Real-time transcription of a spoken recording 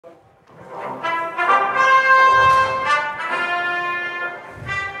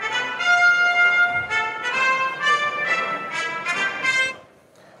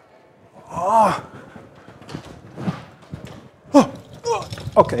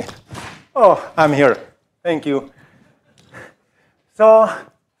Okay. Oh, I'm here. Thank you. So,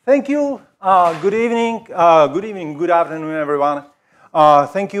 thank you. Good evening. Good afternoon, everyone.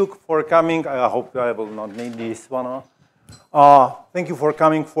 Thank you for coming. I hope I will not need this one. Thank you for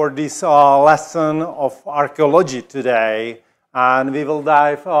coming for this lesson of archaeology today. And we will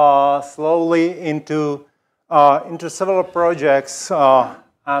dive slowly into several projects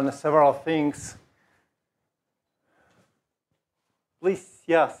and several things. Please,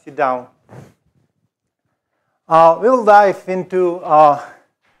 yeah, sit down. We will dive into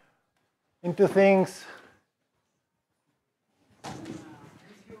things.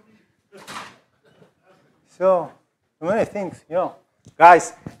 So many things, you know.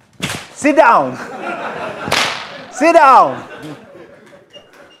 Guys, sit down. Sit down.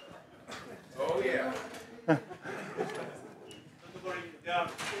 Oh yeah.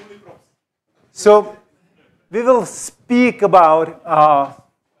 So we will speak about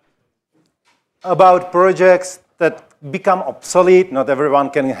projects that become obsolete. Not everyone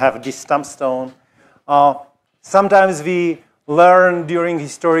can have this tombstone. Sometimes we learn during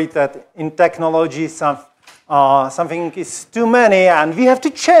history that in technology something is too many and we have to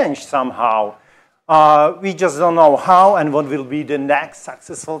change somehow. We just don't know how and what will be the next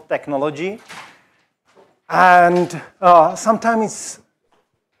successful technology. And sometimes it's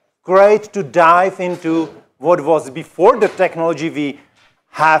great to dive into what was before the technology we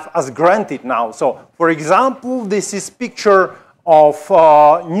have as granted now. So, for example, this is a picture of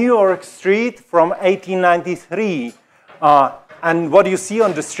New York Street from 1893. And what you see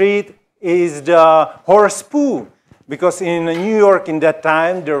on the street is the horse poo. Because in New York in that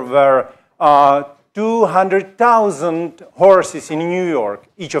time, there were 200,000 horses in New York,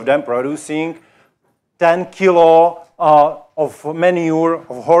 each of them producing 10 kilo of manure,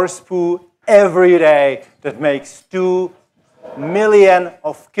 of horse poo, every day. That makes 2 million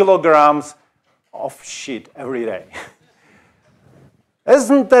of kilograms of shit every day.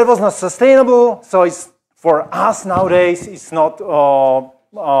 That was not sustainable, so it's for us nowadays. It's not.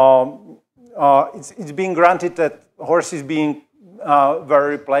 It's being granted that horses being were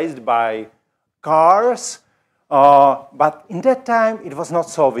replaced by cars, but in that time it was not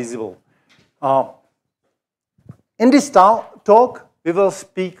so visible. In this talk, we will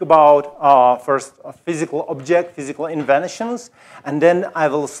speak about first a physical object, physical inventions, and then I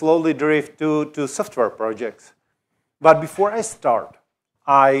will slowly drift to software projects. But before I start,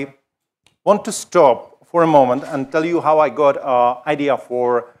 I want to stop for a moment and tell you how I got an idea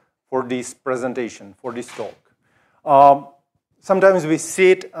for this presentation, for this talk. Sometimes we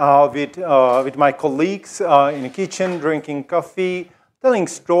sit with my colleagues in the kitchen, drinking coffee, telling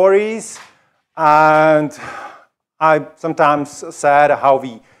stories, and I sometimes said how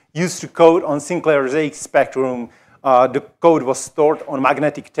we used to code on Sinclair's ZX Spectrum. The code was stored on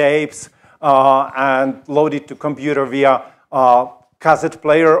magnetic tapes and loaded to computer via cassette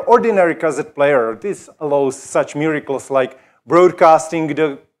player, ordinary cassette player. This allows such miracles like broadcasting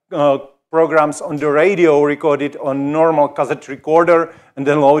the programs on the radio recorded on normal cassette recorder and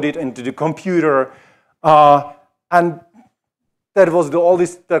then loaded into the computer. And that was the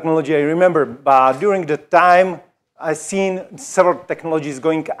oldest technology I remember. But during the time, I've seen several technologies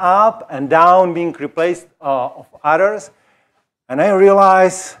going up and down, being replaced of others. And I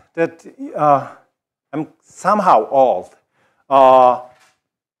realized that I'm somehow old. I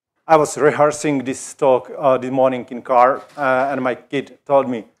was rehearsing this talk this morning in car, and my kid told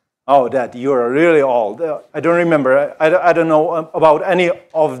me, "Oh, Dad, you're really old." I don't remember. I don't know about any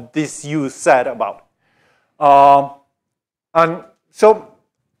of this you said about. And so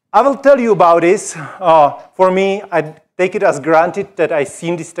I will tell you about this. For me, I take it as granted that I've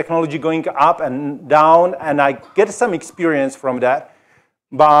seen this technology going up and down, and I get some experience from that.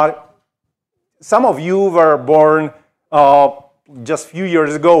 But some of you were born just a few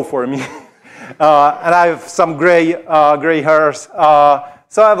years ago for me, and I have some gray hairs.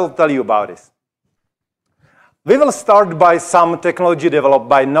 So I will tell you about this. We will start by some technology developed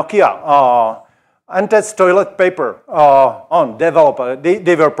by Nokia. And that's toilet paper developed.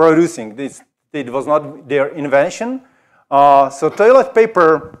 They were producing this. It was not their invention. So toilet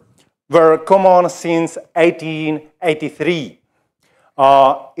paper were common since 1883.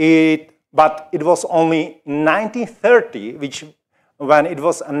 But it was only 1930 when it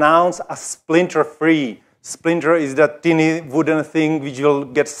was announced as splinter-free. Splinter is that tiny wooden thing which will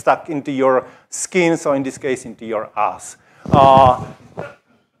get stuck into your skin, so in this case into your ass.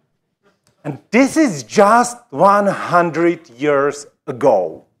 And this is just 100 years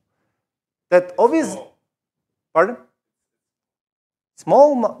ago. That obvious, pardon?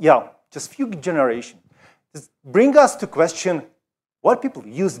 Small, yeah, just few generations. This brings us to question, what people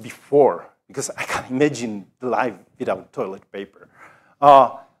used before, because I can't imagine life without toilet paper.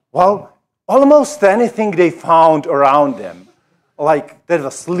 Well, almost anything they found around them. Like there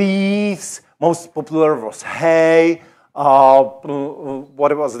was leaves, most popular was hay,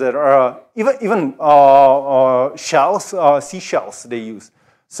 what was there? Even shells, seashells they use.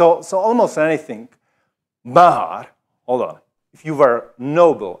 So almost anything. But, hold on, if you were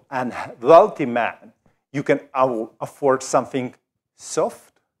noble and wealthy man, you can afford something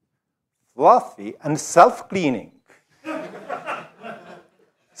soft, fluffy, and self-cleaning.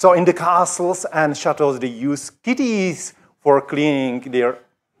 So in the castles and chateaus, they use kitties for cleaning their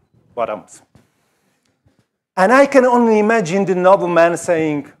bottoms. And I can only imagine the nobleman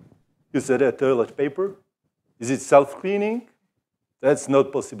saying, "Is that a toilet paper? Is it self-cleaning? That's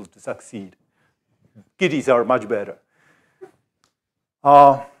not possible to succeed. Kitties are much better."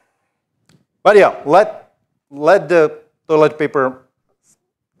 But yeah, let the toilet paper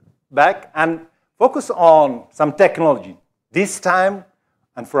back and focus on some technology. This time,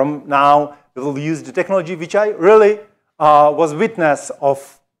 and from now, we will use the technology which I really was witness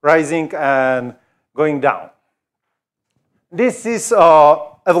of rising and going down. This is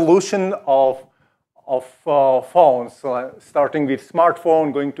evolution of phones, starting with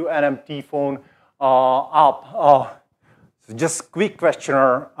smartphone, going to NMT phone, up. So just quick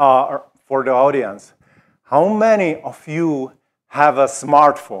questioner for the audience. How many of you have a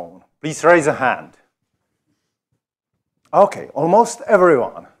smartphone? Please raise a hand. Okay, almost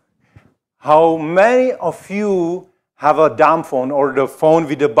everyone. How many of you have a dumb phone or the phone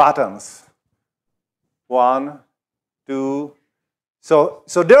with the buttons? 1, 2. So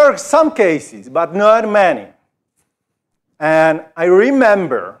there are some cases, but not many. And I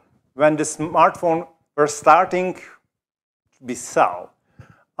remember when the smartphone were starting to be sold,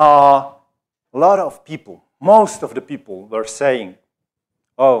 a lot of people, most of the people were saying,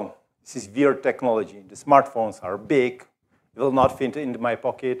 "Oh, this is weird technology. The smartphones are big. It will not fit into my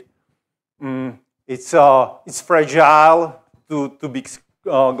pocket. It's fragile to big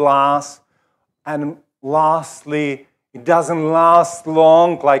glass. And lastly, it doesn't last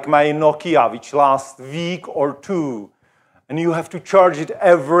long like my Nokia, which lasts a week or 2. And you have to charge it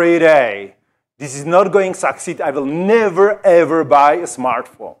every day. This is not going to succeed. I will never, ever buy a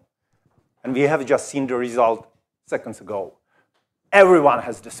smartphone." And we have just seen the result seconds ago. Everyone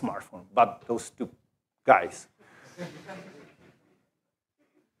has the smartphone, but those 2 guys.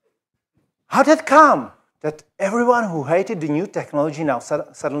 How did it come that everyone who hated the new technology now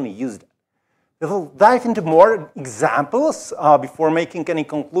suddenly used it? We will dive into more examples before making any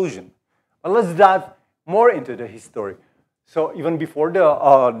conclusion. But let's dive more into the history. So even before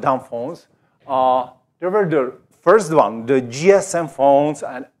the dumb phones, there were the first one, the GSM phones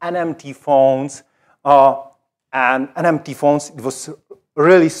and NMT phones. And NMT phones, it was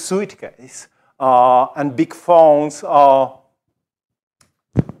really suitcase. And big phones,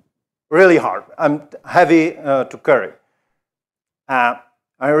 really hard and heavy to carry. I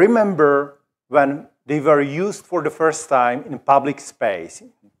remember when they were used for the first time in public space,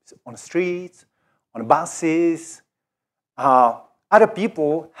 on streets, on buses. Other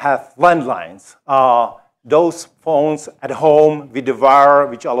people have landlines. Those phones at home with the wire,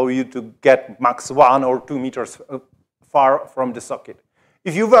 which allow you to get max 1 or 2 meters far from the socket.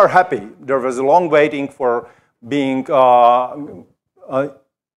 If you were happy, there was a long waiting for being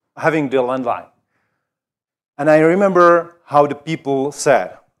having the landline. And I remember how the people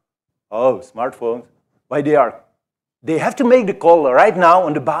said, "Oh, smartphones, why they have to make the call right now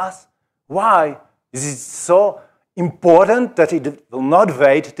on the bus? Why? Is it so important that it will not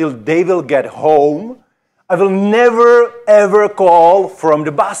wait till they will get home? I will never, ever call from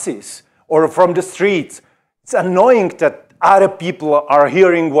the buses or from the streets. It's annoying that other people are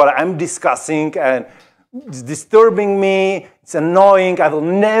hearing what I'm discussing and it's disturbing me. It's annoying. I will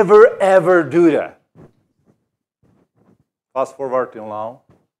never, ever do that." Fast forward till now.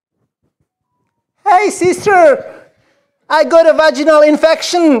 "Hey, sister, I got a vaginal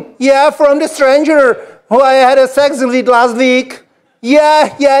infection. Yeah, from the stranger who I had a sex with last week.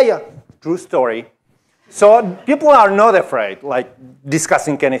 Yeah. True story. So people are not afraid, like,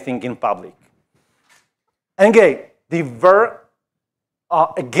 discussing anything in public. And again, they were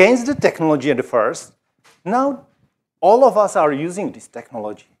against the technology at the first. Now, all of us are using this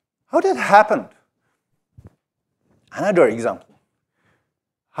technology. How did that happen? Another example.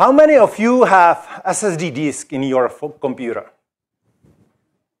 How many of you have SSD disk in your computer?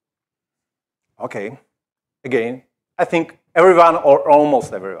 Okay. Again, I think everyone or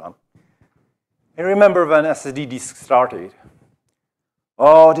almost everyone. I remember when SSD disk started.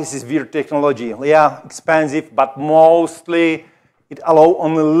 Oh, this is weird technology. Yeah, expensive, but mostly It allows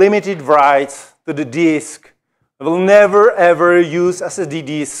only limited writes to the disk. I will never ever use SSD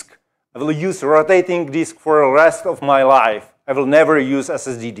disk. I will use rotating disk for the rest of my life. I will never use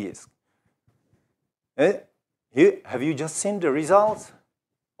SSD disk. Have you just seen the results?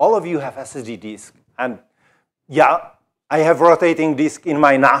 All of you have SSD disk. And yeah, I have rotating disk in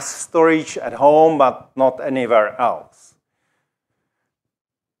my NAS storage at home, but not anywhere else.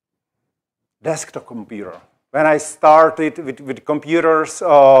 Desktop computer. When I started with computers,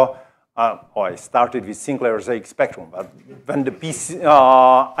 I started with Sinclair ZX Spectrum, but when the PC,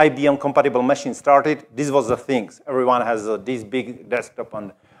 IBM compatible machine started, this was the things. Everyone has this big desktop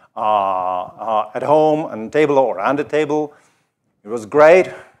on, at home, on the table or on the table. It was great.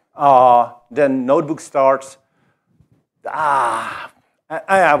 Then notebook starts.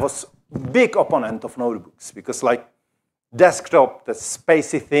 I was big opponent of notebooks because like desktop, the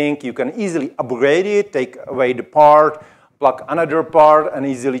spacey thing, you can easily upgrade it, take away the part, plug another part, and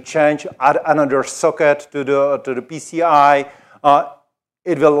easily change, add another socket to the PCI.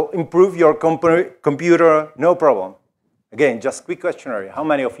 It will improve your computer, no problem. Again, just quick questionnaire. How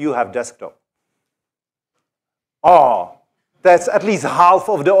many of you have desktop? Oh, that's at least half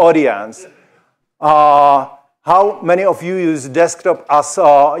of the audience. How many of you use desktop as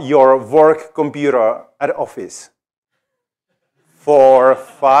your work computer at office? 4,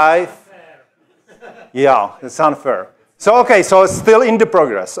 5? Yeah, it's unfair. So, okay, so it's still in the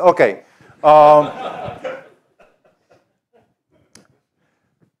progress. Okay.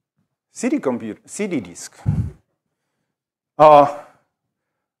 CD disk. I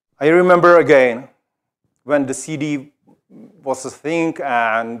remember again when the CD was a thing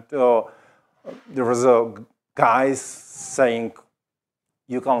and there was a guy saying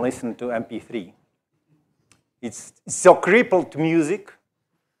you can listen to MP3. It's so crippled music.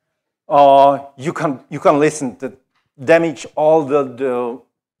 You can listen to damage all the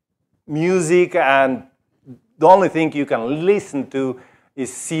music, and the only thing you can listen to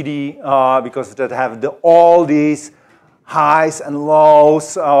is CD because that have all these highs and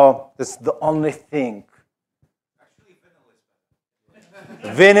lows. That's the only thing. Actually, vinyl is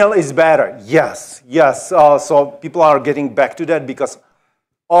better. Vinyl is better. Yes, yes. So people are getting back to that because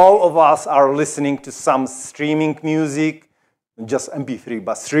all of us are listening to some streaming music, just MP3,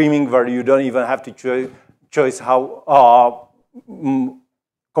 but streaming where you don't even have to choose how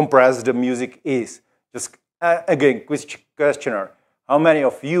compressed the music is. Just again, questionnaire. How many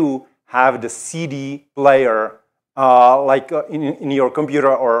of you have the CD player like in your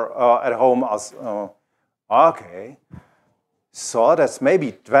computer or at home? Okay, so that's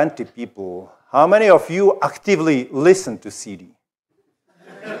maybe 20 people. How many of you actively listen to CD?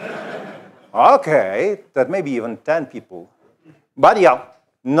 Okay, that may be even 10 people. But yeah,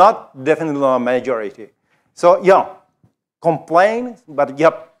 not definitely a majority. So yeah, complain, but yeah,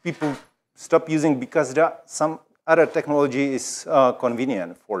 people stop using because some other technology is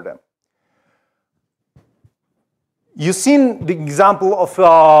convenient for them. You've seen the example of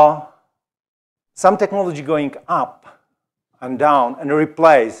some technology going up and down and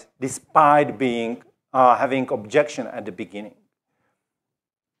replace despite being having objection at the beginning.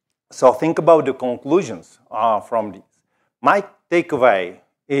 So think about the conclusions from this. My takeaway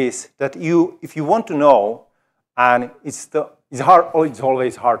is that if you want to know, and it's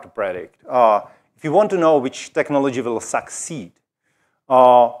always hard to predict. If you want to know which technology will succeed,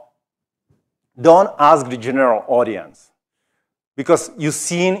 don't ask the general audience. Because you've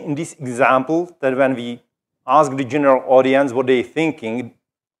seen in this example that when we ask the general audience what they're thinking,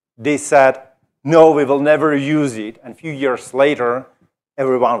 they said, no, we will never use it. And a few years later,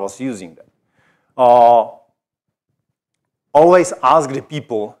 everyone was using that. Always ask the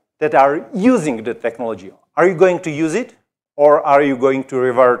people that are using the technology. Are you going to use it? Or are you going to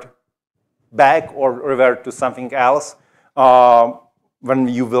revert back or revert to something else when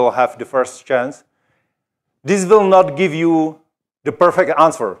you will have the first chance? This will not give you the perfect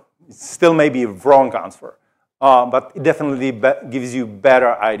answer. It still may be a wrong answer. But it definitely gives you a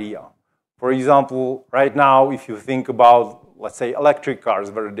better idea. For example, right now, if you think about, let's say, electric cars,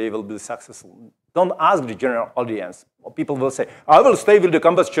 whether they will be successful, don't ask the general audience. People will say, I will stay with the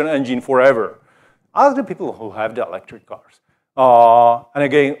combustion engine forever. Ask the people who have the electric cars. And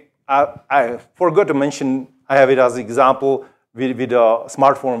again, I forgot to mention, I have it as an example with a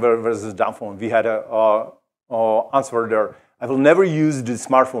smartphone versus dumb phone. We had an answer there. I will never use the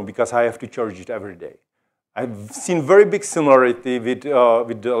smartphone because I have to charge it every day. I've seen very big similarity with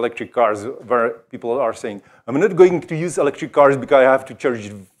the electric cars where people are saying, I'm not going to use electric cars because I have to charge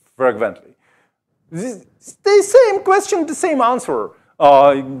it frequently. The same question, the same answer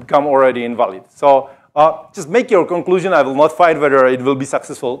become already invalid. So just make your conclusion. I will not fight whether it will be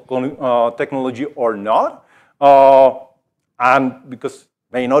successful technology or not, and because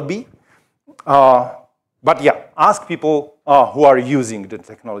may not be. But yeah, ask people who are using the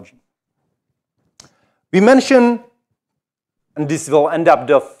technology. We mentioned, and this will end up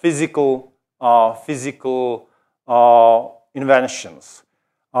the physical inventions.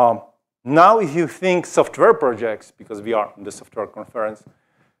 Now, if you think software projects, because we are in the software conference,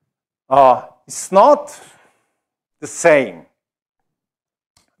 it's not the same.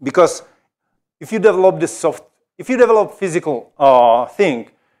 Because if you develop physical thing,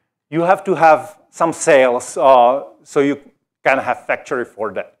 you have to have some sales, so you can have factory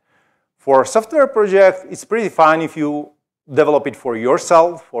for that. For software project, it's pretty fine if you develop it for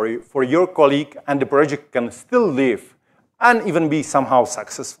yourself, for your colleague, and the project can still live and even be somehow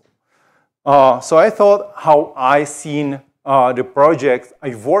successful. So I thought how I seen the project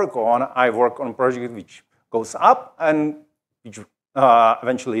I work on a project which goes up and which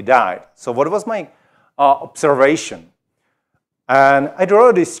eventually died. So what was my observation? And I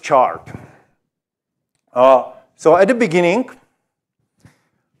draw this chart. So at the beginning,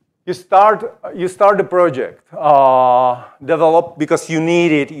 you start the project, develop because you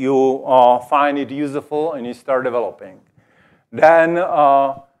need it, you find it useful, and you start developing. Then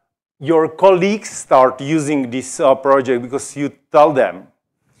your colleagues start using this project because you tell them.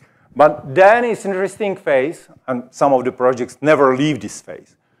 But then it's an interesting phase, and some of the projects never leave this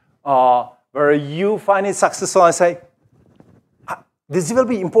phase, where you find it successful and say, this will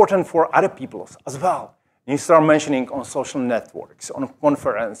be important for other people as well. And you start mentioning on social networks, on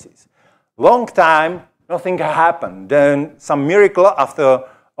conferences. Long time, nothing happened. Then some miracle after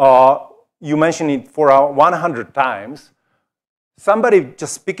you mention it for 100 times, somebody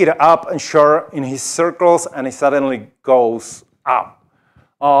just pick it up and share in his circles, and it suddenly goes up.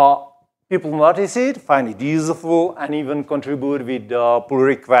 People notice it, find it useful, and even contribute with the pull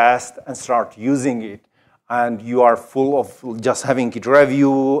request and start using it. And you are full of just having it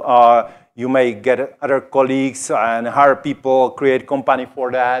review. You may get other colleagues and hire people, create company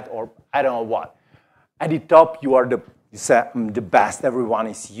for that, or I don't know what. At the top, you say, I'm the best. Everyone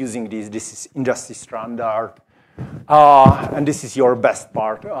is using this. This is industry standard. And this is your best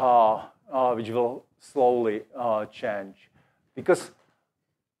part, which will slowly change. Because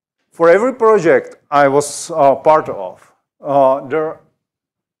for every project I was part of,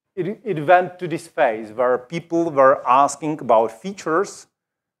 it went to this phase where people were asking about features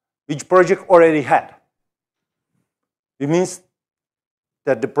which project already had. It means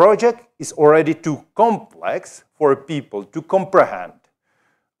that the project is already too complex for people to comprehend.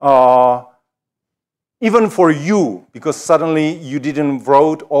 Even for you, because suddenly you didn't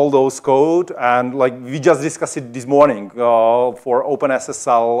wrote all those code, and like we just discussed it this morning for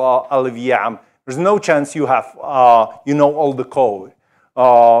OpenSSL, LVM, there's no chance you have, you know all the code.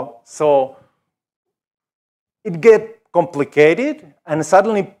 So it gets complicated, and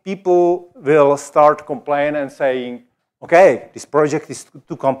suddenly people will start complaining and saying, okay, this project is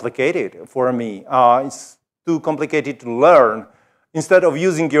too complicated for me. It's too complicated to learn. Instead of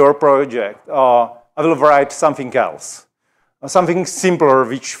using your project, I will write something else, something simpler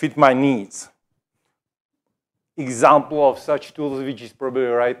which fit my needs. Example of such tools, which is probably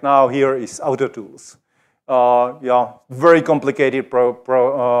right now here, is AutoTools. Yeah, very complicated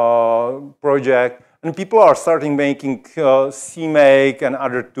project, and people are starting making CMake and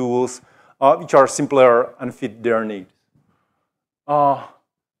other tools which are simpler and fit their needs. And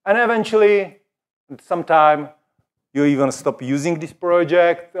eventually, sometime, you even stop using this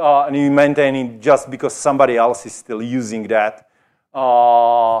project and you maintain it just because somebody else is still using that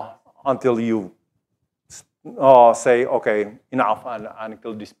until you say, okay, enough, and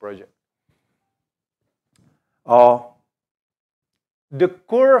kill this project. The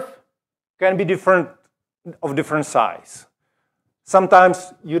curve can be of different size.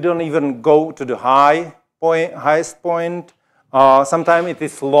 Sometimes you don't even go to the highest point. Sometimes it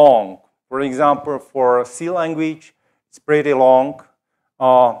is long. For example, for C language, it's pretty long.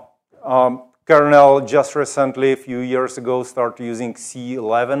 Kernel just recently, a few years ago, started using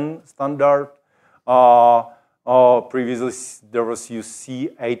C11 standard. Previously, there was used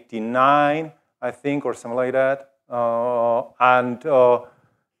C89, I think, or something like that. And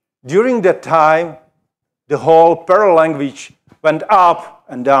during that time, the whole Perl language went up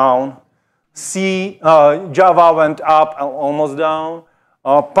and down. Java went up and almost down.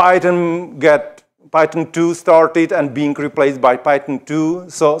 Python 2 started and being replaced by Python 2.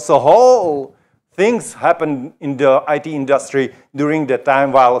 So whole things happened in the IT industry during that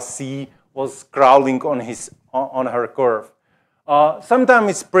time while C was crawling on her curve. Sometimes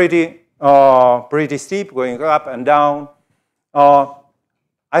it's pretty pretty steep, going up and down.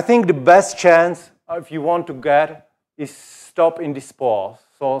 I think the best chance if you want to get is stop in this pause.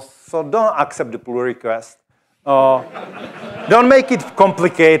 So don't accept the pull request. Don't make it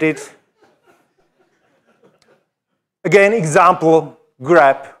complicated. Again, example,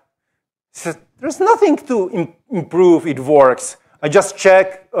 grep. So there's nothing to improve, it works. I just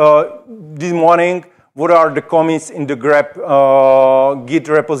checked this morning what are the commits in the grep Git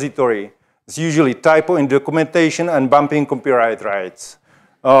repository. It's usually typo in documentation and bumping copyright rights.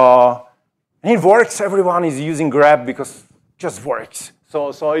 And it works, everyone is using grep because it just works.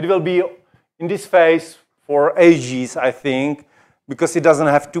 So it will be in this phase for ages, I think, because it doesn't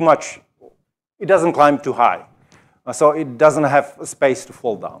have too much, it doesn't climb too high. So it doesn't have space to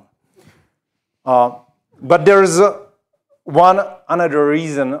fall down. But there's another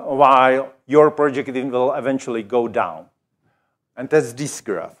reason why your project will eventually go down. And that's this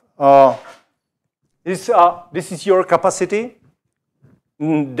graph. This is your capacity.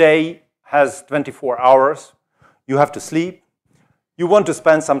 Day has 24 hours. You have to sleep. You want to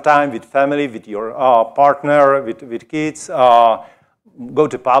spend some time with family, with your partner, with kids, go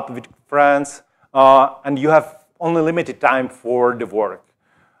to pub with friends, and you have only limited time for the work.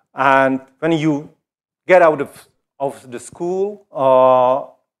 And when you get out of the school,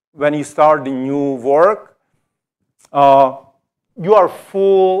 when you start the new work, you are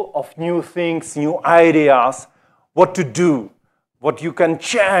full of new things, new ideas, what to do, what you can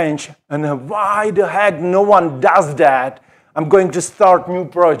change, and why the heck no one does that? I'm going to start new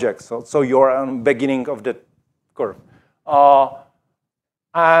projects. So you're on the beginning of the curve.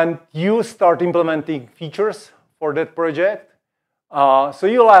 And you start implementing features for that project. So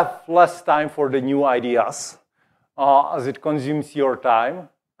you'll have less time for the new ideas as it consumes your time.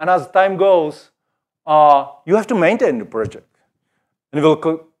 And as time goes, you have to maintain the project.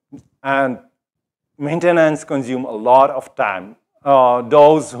 And maintenance consumes a lot of time.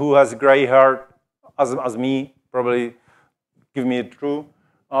 Those who has gray hair, as me, probably give me it true.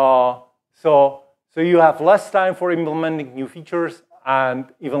 So you have less time for implementing new features and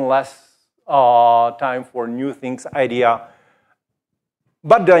even less time for new things, idea.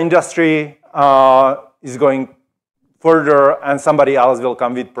 But the industry is going further, and somebody else will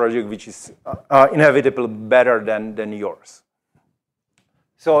come with project which is inevitably better than yours.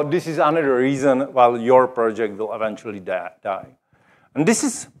 So this is another reason why your project will eventually die. And this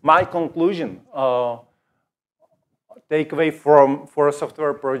is my conclusion. Takeaway for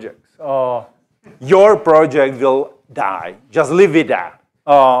software projects. Your project will die. Just live with that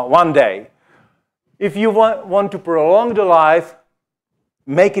one day. If you want to prolong the life,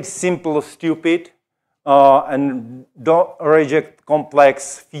 make it simple, stupid, and don't reject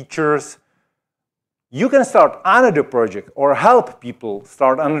complex features. You can start another project or help people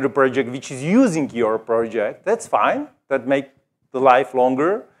start another project which is using your project. That's fine. That makes the life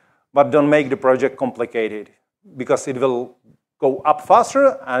longer, but don't make the project complicated because it will go up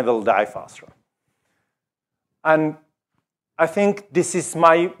faster and it will die faster. And I think this is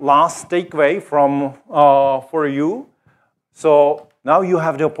my last takeaway from for you. So now you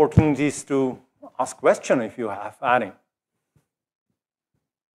have the opportunities to ask questions if you have any.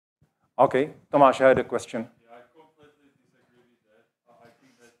 Okay, Tomáš had a question. Yeah, I completely disagree with that. I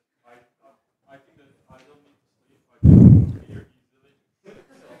think that I don't need to sleep. I can clear easily.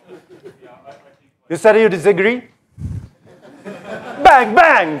 So, yeah, I think. You said you disagree? Bang,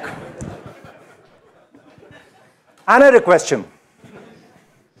 bang! Another question.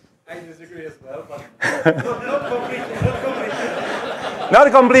 I disagree as well, but not completely. Not completely.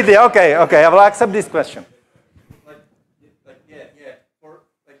 Not completely. Okay, okay. I will accept this question.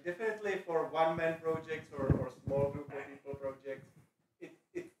 Definitely for one-man projects or small group of people projects,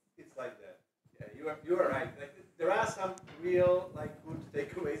 it's like that. Yeah, you are right. Like, there are some real good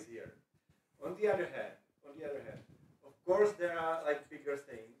takeaways here. On the other hand, of course there are bigger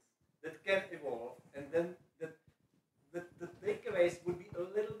things that can evolve, and then the takeaways would be a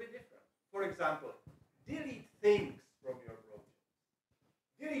little bit different. For example, delete things from your project.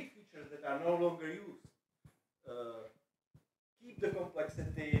 Delete features that are no longer used. Keep the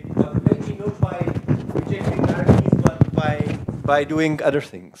complexity, maybe not by rejecting hierarchies, but by doing other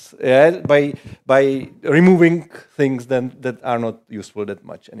things. Yeah? By removing things that are not useful that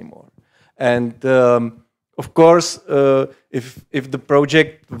much anymore. And of course, if the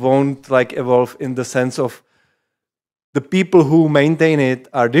project won't evolve in the sense of the people who maintain it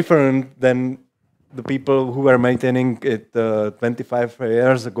are different than the people who were maintaining it 25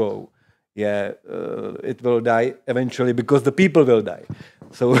 years ago, yeah, it will die eventually because the people will die.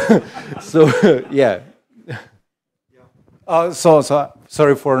 So, so yeah.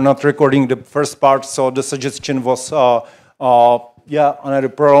 Sorry for not recording the first part. So the suggestion was, yeah, another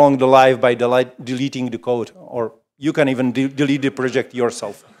prolong the life by deleting the code, or you can even delete the project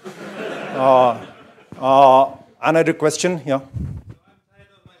yourself. Another question, yeah.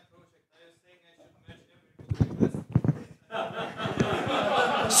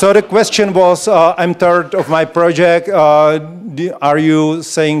 So the question was, I'm tired of my project. Are you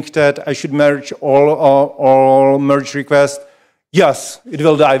saying that I should merge all merge requests? Yes, it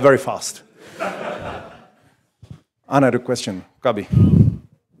will die very fast. Another question, Kabi. Is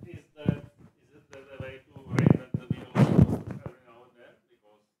it the way to reinvent the wheel every now and then?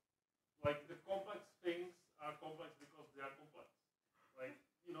 Because, like, the complex things are complex because they are complex. Like,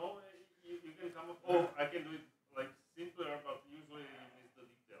 you know, you can come up, oh, I can do it like simpler, but usually you miss the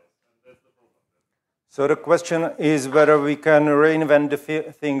details, and that's the problem. So the question is whether we can reinvent the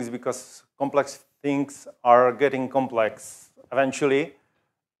things because complex things are getting complex eventually.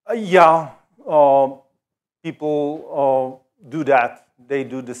 Yeah, people do that. They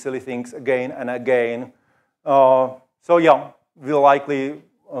do the silly things again and again. So yeah, we're likely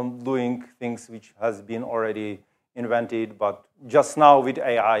doing things which has been already invented, but just now with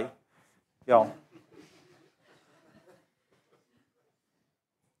AI. Yeah.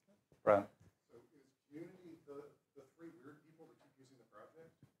 Right. So is community the three weird people that keep using the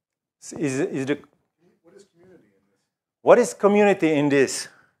project? What is community in this? What is community in this?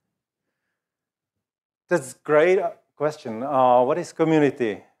 That's a great question. What is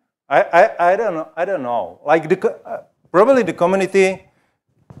community? I don't know. I don't know. Like probably the community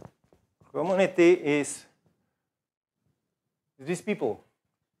is these people.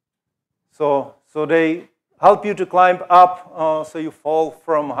 So they help you to climb up, so you fall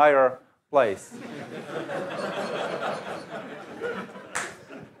from higher place.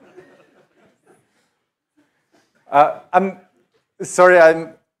 I'm sorry.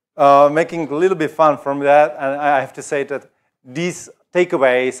 I'm making a little bit fun from that, and I have to say that these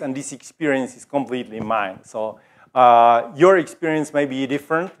takeaways and this experience is completely mine. So your experience may be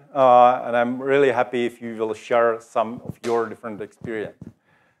different, and I'm really happy if you will share some of your different experience.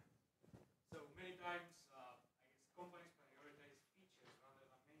 So many times, companies prioritize features rather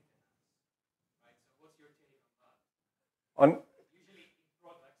than maintenance, right? So what's your take on that? Usually in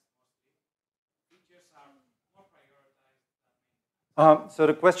products, mostly, features are more prioritized than maintenance. So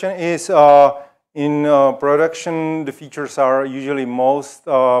the question is, in production, the features are usually most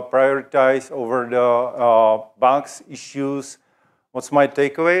prioritized over the bugs, issues. What's my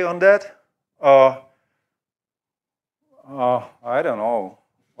takeaway on that? I don't know.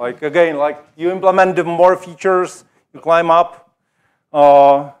 Like again, like you implement the more features, you climb up.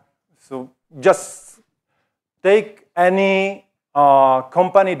 So just take any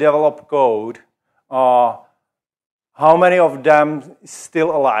company developed code. How many of them is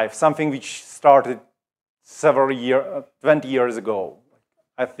still alive? Something which started 20 years ago.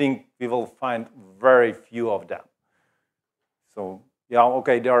 I think we will find very few of them. So yeah,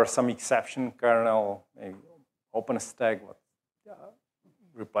 okay, there are some exceptions. Kernel, maybe OpenStack,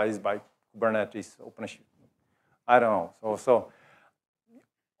 replaced by Kubernetes, OpenShift. I don't know. So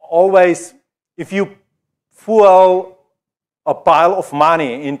always, if you fuel a pile of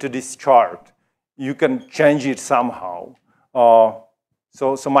money into this chart, you can change it somehow.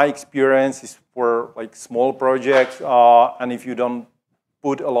 So my experience is for like small projects, and if you don't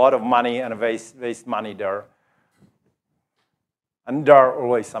put a lot of money and waste money there, and there are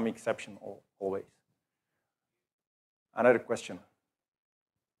always some exceptions, always. Another question.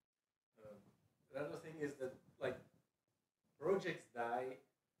 Another thing is that like projects die.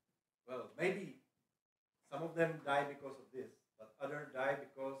 Well, maybe some of them die because of this, but others die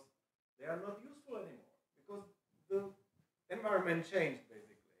because they are not useful anymore because the environment changed,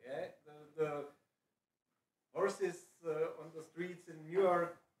 basically. Yeah? The horses on the streets in New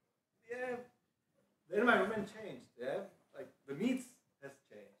York, yeah, the environment changed. Yeah, like the meats has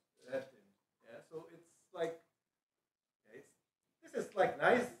changed. Yeah, so it's like this is like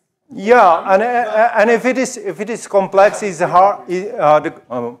nice. Yeah, and if it is complex, it's hard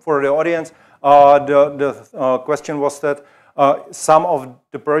for the audience. The question was that some of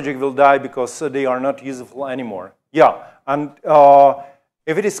the project will die because they are not useful anymore. Yeah, and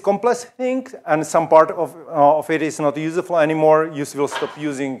if it is complex thing and some part of it is not useful anymore, you will stop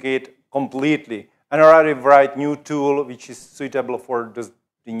using it completely and rather write new tool which is suitable for the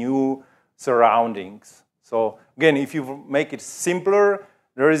new surroundings. So again, if you make it simpler,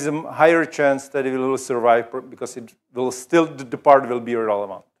 there is a higher chance that it will survive because it will still the part will be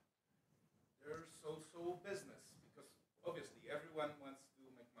relevant. There's also business because obviously everyone wants to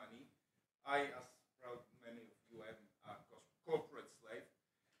make money. I, as many of you, am a cost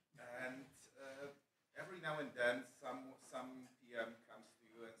now and then some PM comes to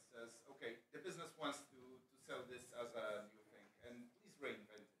you and says, okay, the business wants to sell this as a new thing, and please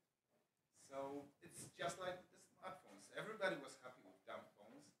reinvent it. So it's just like the smartphones. Everybody was happy with dumb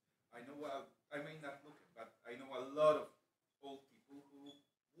phones. I know, I may not look it, but I know a lot of old people who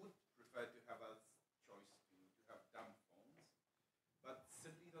would prefer to have a choice to have dumb phones, but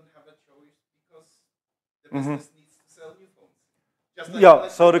simply don't have a choice because the business needs to sell new phones. Yeah,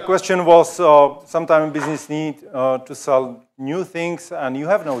 so the question was, sometimes business need to sell new things and you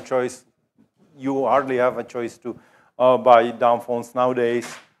have no choice. You hardly have a choice to buy dumb phones nowadays.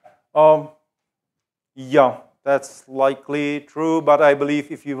 Yeah, that's likely true, but I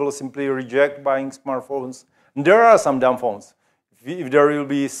believe if you will simply reject buying smartphones, and there are some dumb phones. If there will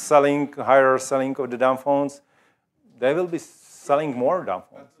be higher selling of the dumb phones, they will be selling more dumb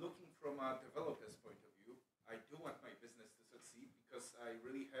phones. But looking from a developer's point of view, I do want my business to succeed because I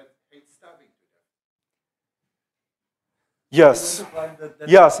really hate starving to death. Yes.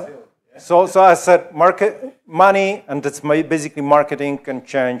 Yes. So I said, money, and that's basically marketing can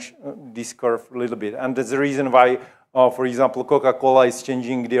change this curve a little bit. And that's the reason why, for example, Coca-Cola is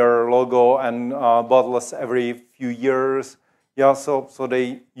changing their logo and bottles every few years. Yeah, so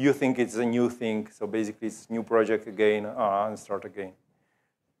you think it's a new thing. So basically it's a new project again and start again.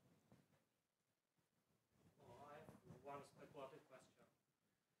 I have one speculative question.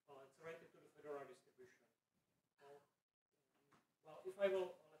 It's related to the Fedora distribution. Well, if I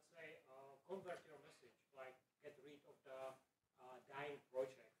will, let's say, convert your message, like get rid of the dying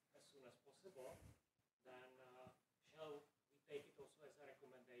project as soon as possible, then shall we take it also as a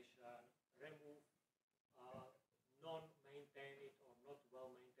recommendation, remove non-maintained or not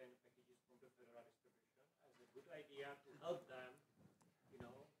well-maintained packages from the Fedora distribution as a good idea to help them, to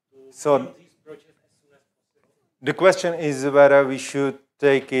build these projects as soon as possible? The question is whether we should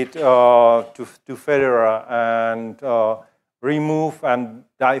take it to Fedora and remove and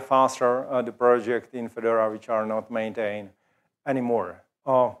die faster the project in Fedora which are not maintained anymore.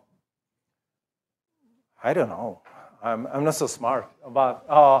 I don't know. I'm not so smart, but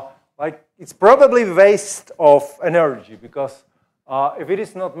like it's probably waste of energy because if it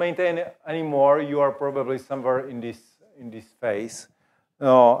is not maintained anymore, you are probably somewhere in this phase,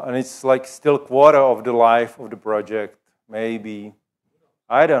 and it's like still quarter of the life of the project, maybe.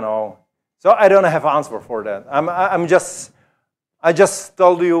 I don't know. So I don't have an answer for that. I just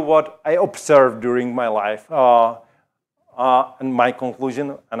told you what I observed during my life and my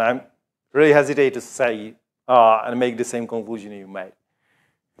conclusion, and I'm really hesitate to say and make the same conclusion you made.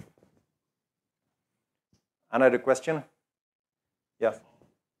 Another question? Yes.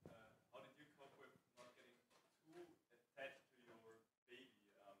 How did you cope with not getting too attached to your baby?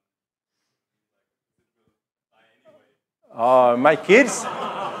 Like, it will die anyway. My kids?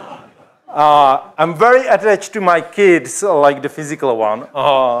 I'm very attached to my kids, like the physical one.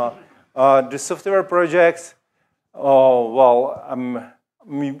 The software projects, well, I'm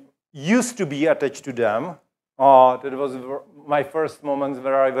used to be attached to them. That was my first moments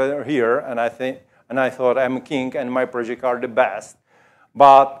where I was here, and I thought I'm a king and my projects are the best.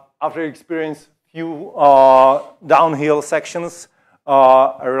 But after experience few downhill sections,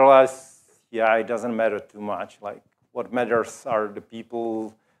 I realized, yeah, it doesn't matter too much. Like, what matters are the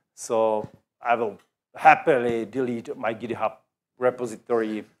people. So I will happily delete my GitHub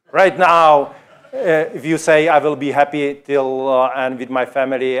repository right now. If you say I will be happy till and with my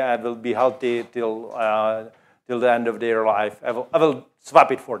family, I will be healthy till the end of their life, I will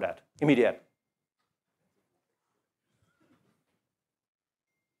swap it for that immediate.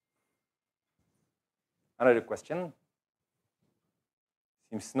 Another question?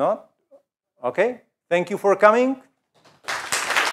 Seems not. Okay. Thank you for coming.